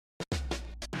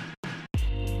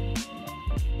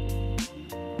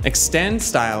Extend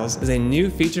Styles is a new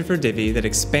feature for Divi that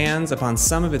expands upon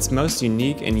some of its most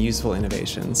unique and useful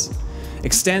innovations.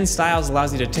 Extend Styles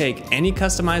allows you to take any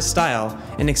customized style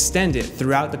and extend it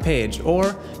throughout the page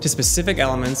or to specific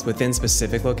elements within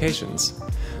specific locations.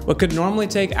 What could normally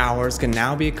take hours can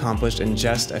now be accomplished in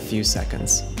just a few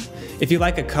seconds. If you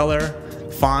like a color,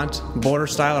 font, border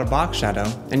style, or box shadow,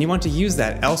 and you want to use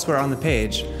that elsewhere on the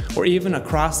page, or even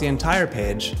across the entire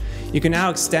page, you can now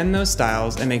extend those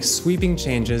styles and make sweeping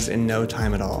changes in no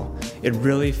time at all. It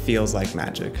really feels like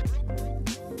magic.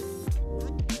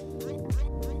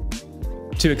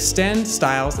 To extend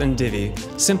styles in Divi,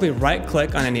 simply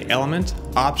right-click on any element,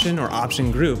 option, or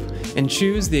option group and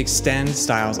choose the Extend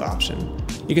Styles option.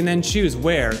 You can then choose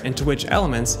where and to which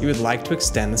elements you would like to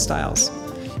extend the styles.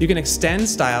 You can extend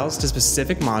styles to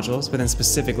specific modules within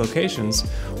specific locations,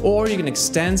 or you can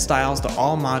extend styles to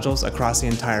all modules across the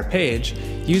entire page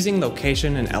using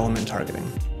location and element targeting.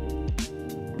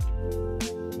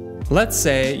 Let's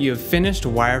say you have finished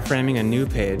wireframing a new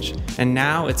page, and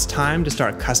now it's time to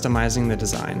start customizing the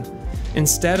design.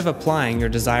 Instead of applying your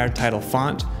desired title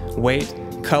font, weight,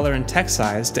 color, and text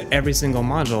size to every single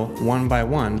module one by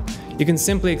one, you can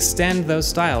simply extend those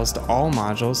styles to all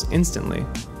modules instantly.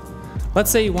 Let's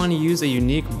say you want to use a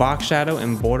unique box shadow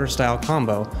and border style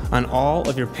combo on all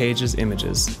of your page's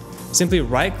images. Simply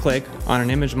right-click on an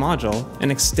image module and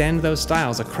extend those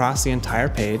styles across the entire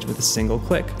page with a single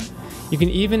click. You can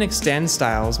even extend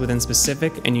styles within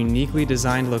specific and uniquely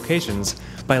designed locations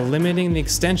by limiting the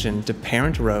extension to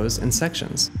parent rows and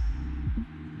sections.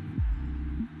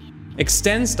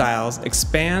 Extend Styles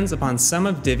expands upon some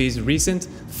of Divi's recent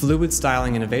fluid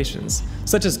styling innovations,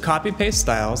 such as copy-paste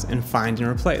styles and find and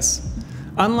replace.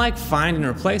 Unlike find and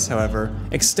replace, however,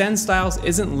 Extend Styles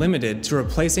isn't limited to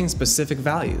replacing specific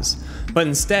values, but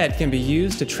instead can be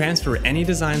used to transfer any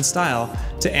design style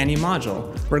to any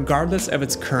module, regardless of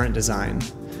its current design.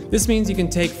 This means you can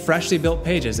take freshly built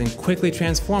pages and quickly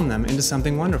transform them into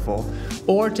something wonderful,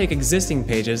 or take existing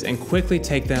pages and quickly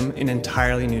take them in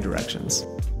entirely new directions.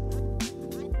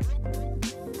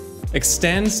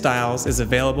 Extend Styles is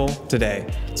available today,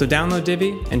 so download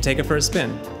Divi and take it for a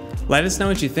spin. Let us know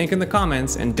what you think in the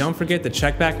comments, and don't forget to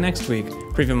check back next week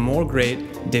for even more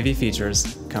great Divi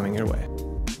features coming your way.